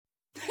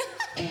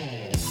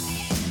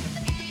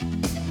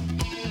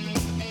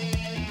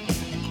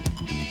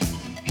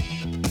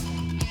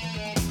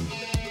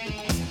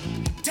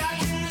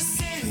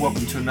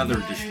Welcome to another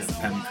edition of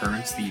PEM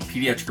Currents, the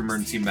Pediatric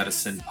Emergency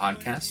Medicine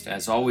podcast.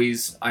 As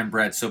always, I'm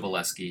Brad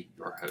Sobolewski,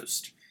 your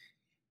host.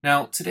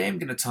 Now, today I'm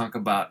going to talk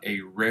about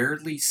a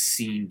rarely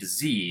seen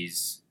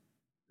disease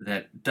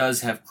that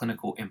does have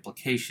clinical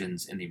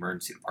implications in the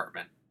emergency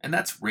department, and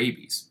that's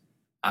rabies.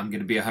 I'm going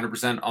to be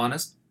 100%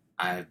 honest.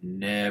 I've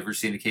never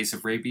seen a case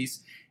of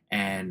rabies,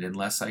 and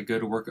unless I go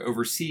to work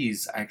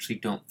overseas, I actually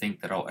don't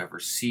think that I'll ever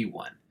see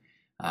one.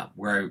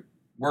 Where I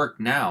work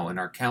now in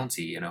our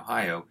county in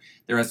Ohio,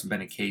 there hasn't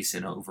been a case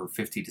in over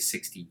 50 to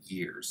 60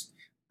 years.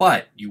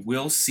 But you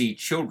will see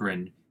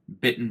children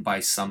bitten by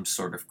some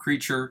sort of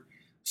creature,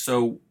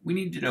 so we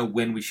need to know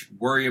when we should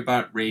worry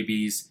about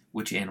rabies,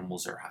 which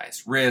animals are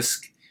highest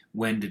risk,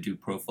 when to do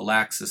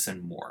prophylaxis,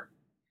 and more.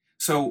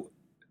 So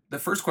the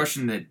first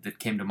question that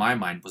came to my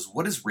mind was,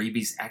 what does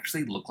rabies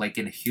actually look like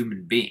in a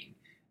human being?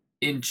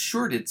 In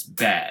short, it's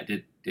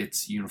bad.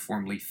 It's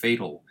uniformly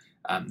fatal.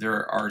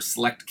 There are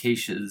select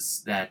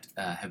cases that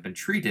have been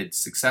treated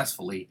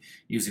successfully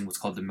using what's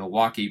called the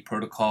Milwaukee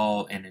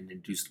Protocol and an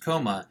induced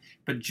coma,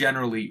 but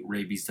generally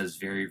rabies does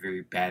very,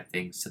 very bad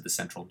things to the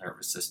central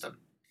nervous system.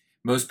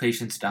 Most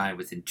patients die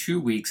within 2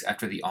 weeks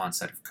after the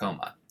onset of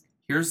coma.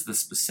 Here's the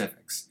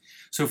specifics.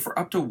 So for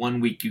up to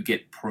 1 week, you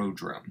get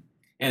prodrome,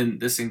 and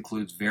this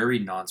includes very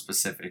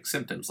nonspecific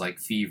symptoms like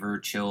fever,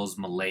 chills,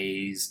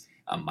 malaise,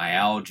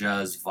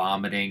 myalgias,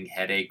 vomiting,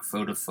 headache,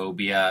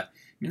 photophobia.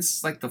 This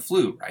is like the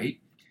flu, right?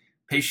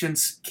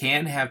 Patients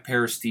can have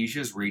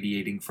paresthesias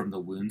radiating from the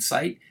wound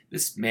site.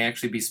 This may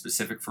actually be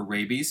specific for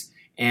rabies,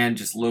 and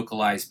just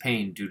localized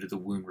pain due to the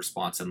wound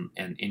response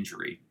and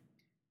injury.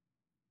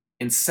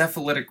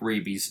 Encephalitic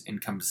rabies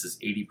encompasses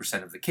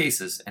 80% of the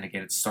cases, and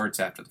again, it starts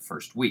after the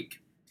first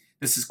week.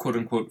 This is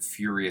quote-unquote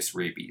furious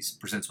rabies.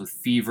 It presents with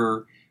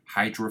fever,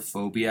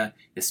 hydrophobia,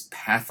 this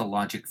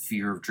pathologic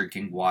fear of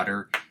drinking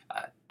water,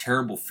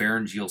 terrible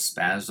pharyngeal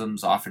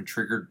spasms, often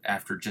triggered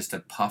after just a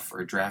puff or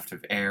a draft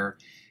of air,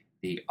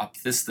 the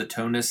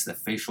opisthotonus, the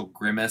facial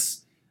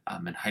grimace,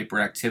 and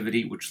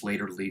hyperactivity, which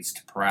later leads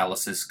to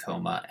paralysis,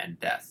 coma, and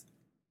death.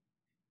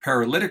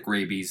 Paralytic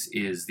rabies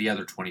is the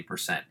other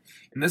 20%,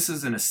 and this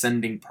is an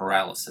ascending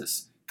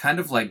paralysis, kind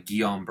of like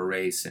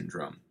Guillain-Barré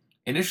syndrome.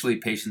 Initially,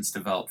 patients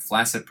develop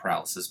flaccid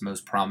paralysis,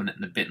 most prominent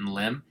in the bitten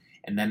limb,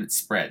 and then it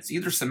spreads,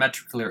 either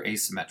symmetrically or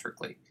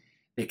asymmetrically.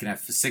 They can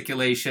have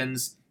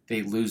fasciculations,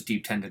 they lose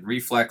deep tendon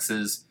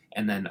reflexes,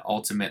 and then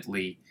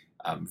ultimately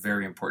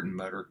very important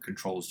motor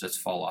controls just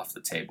fall off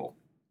the table.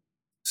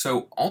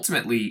 So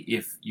ultimately,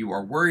 if you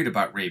are worried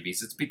about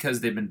rabies, it's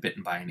because they've been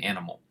bitten by an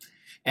animal.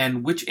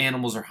 And which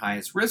animals are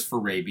highest risk for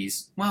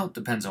rabies? Well, it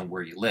depends on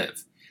where you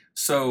live.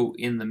 So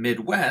in the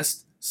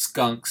Midwest,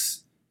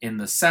 skunks; in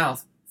the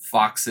South,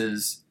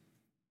 foxes;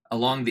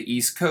 along the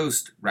East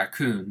Coast,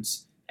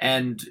 raccoons;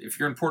 and if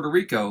you're in Puerto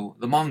Rico,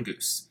 the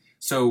mongoose.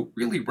 So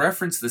really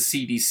reference the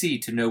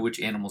CDC to know which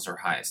animals are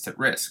highest at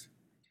risk.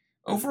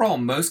 Overall,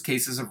 most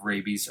cases of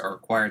rabies are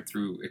acquired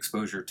through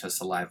exposure to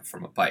saliva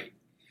from a bite.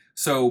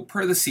 So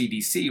per the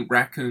CDC,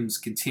 raccoons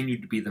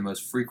continue to be the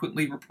most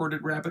frequently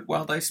reported rabbit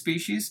wildlife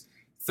species,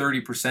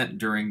 30%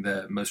 during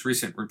the most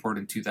recent report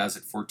in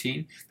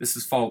 2014. This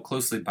is followed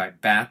closely by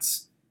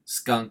bats,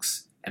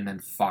 skunks, and then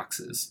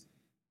foxes.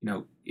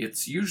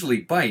 It's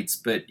usually bites,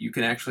 but you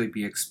can actually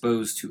be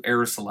exposed to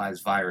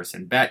aerosolized virus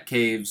in bat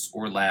caves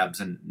or labs,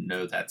 and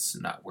no, that's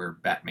not where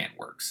Batman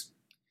works.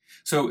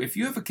 So if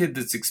you have a kid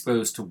that's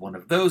exposed to one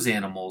of those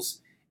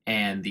animals,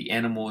 and the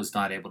animal is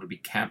not able to be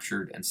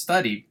captured and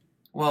studied,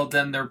 well,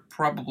 then they're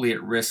probably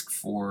at risk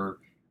for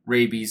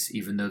rabies,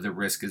 even though the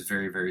risk is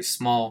very, very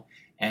small,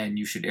 and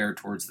you should err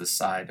towards the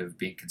side of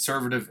being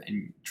conservative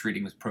and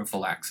treating with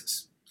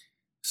prophylaxis.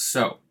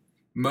 So,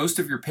 most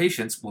of your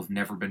patients will have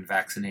never been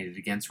vaccinated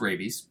against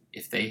rabies.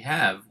 If they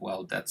have,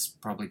 well, that's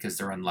probably because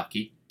they're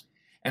unlucky.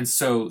 And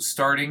so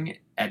starting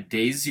at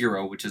day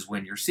 0, which is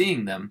when you're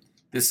seeing them,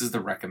 this is the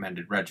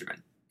recommended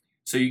regimen.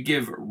 So you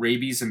give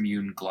rabies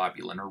immune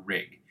globulin, or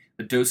RIG.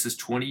 The dose is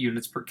 20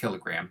 units per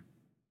kilogram,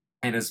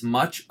 and as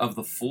much of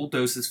the full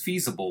dose as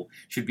feasible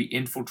should be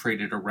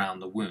infiltrated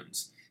around the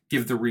wounds.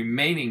 Give the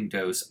remaining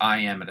dose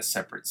IM at a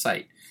separate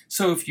site.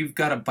 So if you've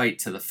got a bite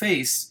to the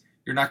face,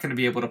 you're not going to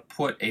be able to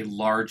put a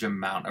large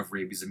amount of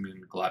rabies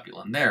immune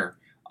globulin there.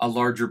 A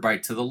larger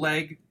bite to the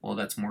leg, well,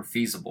 that's more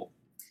feasible.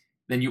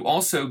 Then you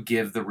also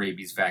give the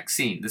rabies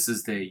vaccine. This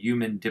is the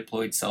human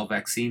diploid cell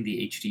vaccine,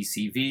 the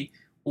HDCV,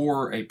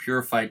 or a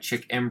purified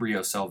chick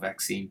embryo cell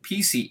vaccine,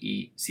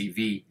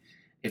 PCECV.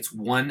 It's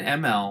 1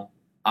 ml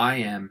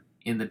IM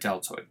in the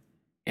deltoid.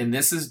 And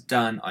this is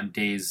done on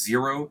days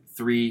 0,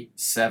 3,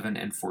 7,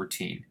 and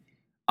 14.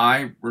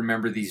 I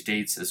remember these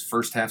dates as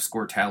first half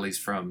score tallies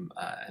from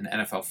an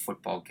NFL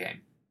football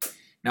game.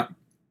 Now,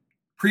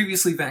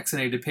 previously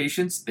vaccinated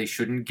patients, they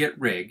shouldn't get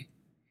RIG,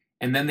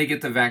 and then they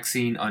get the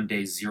vaccine on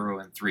days 0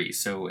 and 3,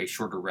 so a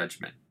shorter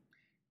regimen.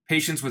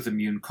 Patients with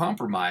immune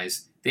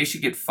compromise, they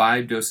should get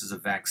 5 doses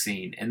of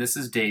vaccine, and this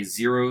is days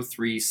 0,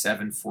 3,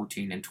 7,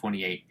 14, and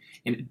 28,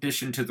 in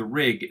addition to the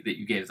rig that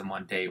you gave them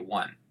on day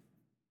 1.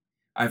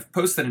 I've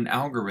posted an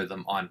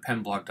algorithm on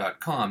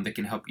pemblog.com that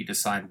can help you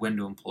decide when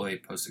to employ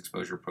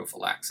post-exposure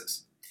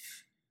prophylaxis.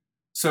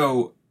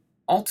 So,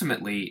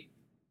 ultimately,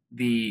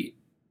 the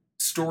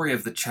story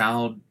of the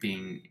child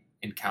being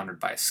encountered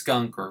by a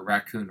skunk or a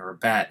raccoon or a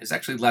bat is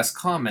actually less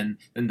common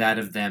than that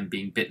of them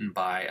being bitten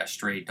by a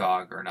stray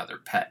dog or another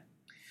pet.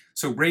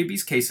 So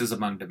rabies cases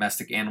among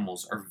domestic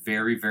animals are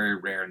very, very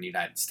rare in the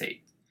United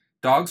States.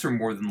 Dogs are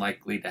more than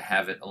likely to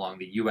have it along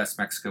the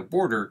US-Mexico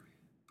border,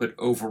 but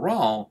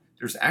overall,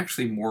 there's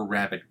actually more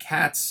rabid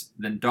cats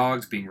than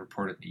dogs being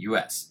reported in the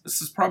US.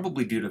 This is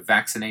probably due to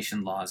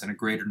vaccination laws and a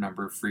greater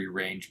number of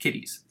free-range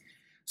kitties.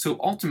 So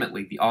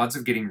ultimately, the odds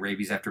of getting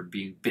rabies after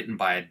being bitten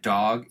by a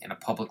dog in a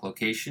public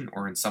location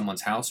or in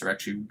someone's house are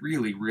actually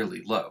really,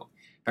 really low.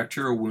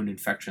 Bacterial wound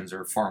infections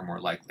are far more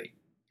likely.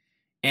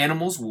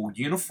 Animals will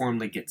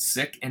uniformly get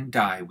sick and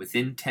die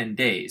within 10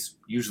 days,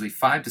 usually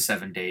 5 to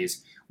 7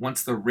 days,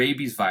 once the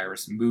rabies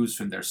virus moves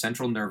from their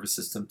central nervous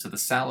system to the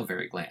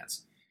salivary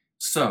glands.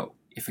 So,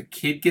 if a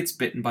kid gets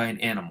bitten by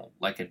an animal,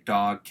 like a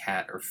dog,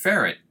 cat, or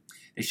ferret,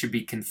 they should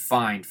be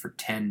confined for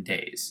 10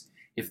 days.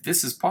 If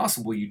this is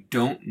possible, you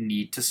don't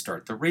need to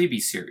start the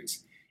rabies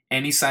series.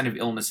 Any sign of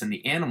illness in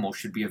the animal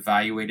should be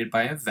evaluated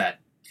by a vet,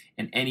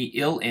 and any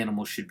ill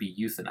animal should be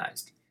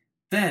euthanized.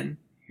 Then,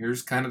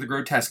 here's kind of the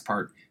grotesque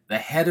part, the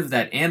head of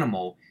that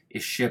animal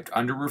is shipped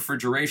under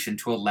refrigeration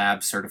to a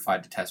lab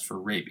certified to test for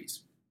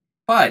rabies.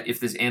 But if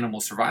this animal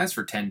survives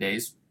for 10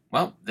 days,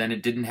 well, then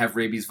it didn't have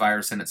rabies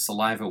virus in its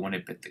saliva when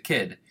it bit the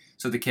kid,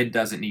 so the kid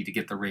doesn't need to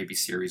get the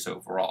rabies series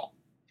overall.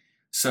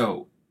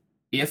 So,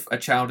 if a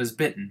child is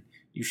bitten,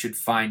 you should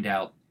find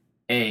out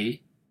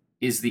A,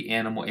 is the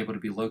animal able to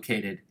be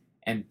located,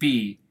 and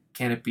B,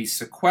 can it be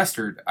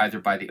sequestered either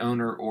by the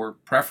owner or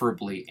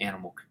preferably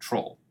animal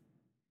control.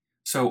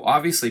 So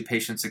obviously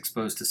patients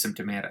exposed to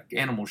symptomatic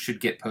animals should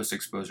get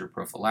post-exposure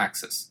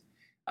prophylaxis.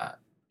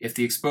 If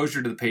the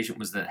exposure to the patient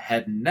was the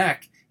head and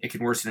neck, it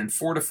can worsen in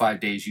 4 to 5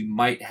 days. You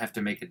might have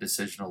to make a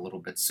decision a little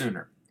bit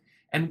sooner.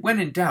 And when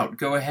in doubt,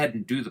 go ahead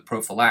and do the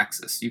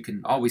prophylaxis. You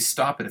can always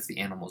stop it if the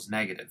animal is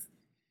negative.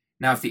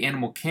 Now, if the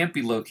animal can't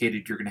be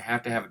located, you're going to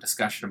have a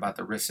discussion about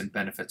the risks and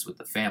benefits with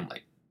the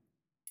family.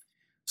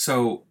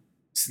 So,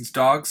 since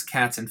dogs,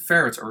 cats, and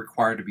ferrets are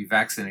required to be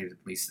vaccinated,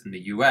 at least in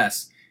the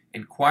U.S.,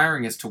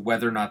 inquiring as to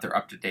whether or not they're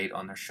up to date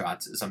on their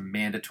shots is a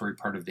mandatory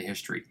part of the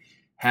history.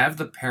 Have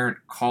the parent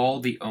call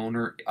the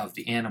owner of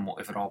the animal,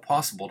 if at all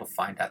possible, to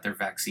find out their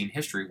vaccine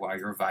history while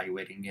you're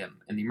evaluating him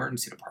in the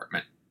emergency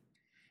department.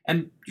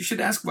 And you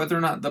should ask whether or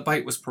not the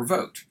bite was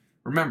provoked.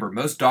 Remember,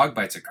 most dog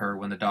bites occur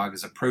when the dog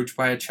is approached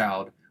by a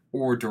child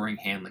or during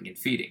handling and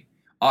feeding.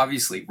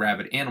 Obviously,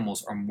 rabid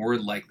animals are more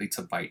likely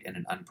to bite in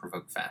an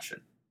unprovoked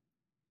fashion.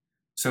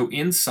 So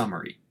in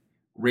summary,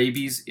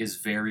 rabies is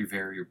very,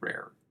 very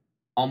rare.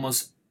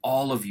 Almost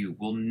all of you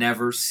will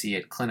never see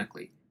it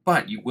clinically,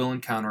 but you will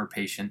encounter a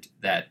patient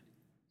that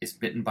is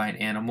bitten by an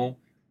animal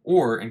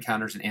or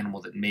encounters an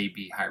animal that may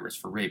be high risk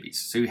for rabies.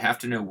 So you have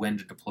to know when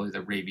to deploy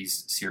the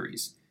rabies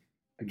series.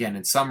 Again,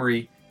 in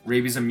summary,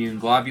 rabies immune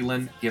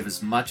globulin, give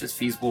as much as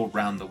feasible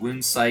around the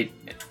wound site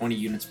at 20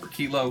 units per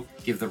kilo,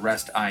 give the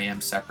rest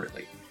IM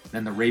separately.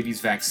 Then the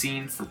rabies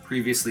vaccine for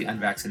previously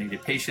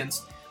unvaccinated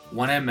patients,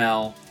 1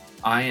 ml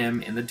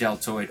IM in the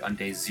deltoid on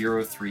days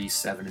 0, 3,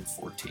 7, and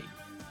 14.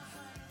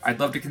 I'd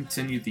love to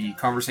continue the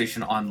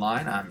conversation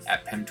online. I'm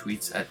at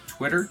PemTweets at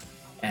Twitter,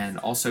 and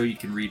also you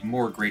can read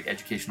more great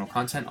educational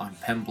content on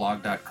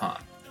pemblog.com.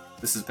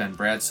 This has been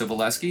Brad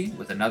Sobolewski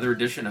with another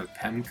edition of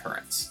Pem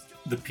Currents,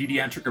 the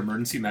Pediatric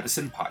Emergency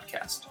Medicine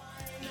Podcast.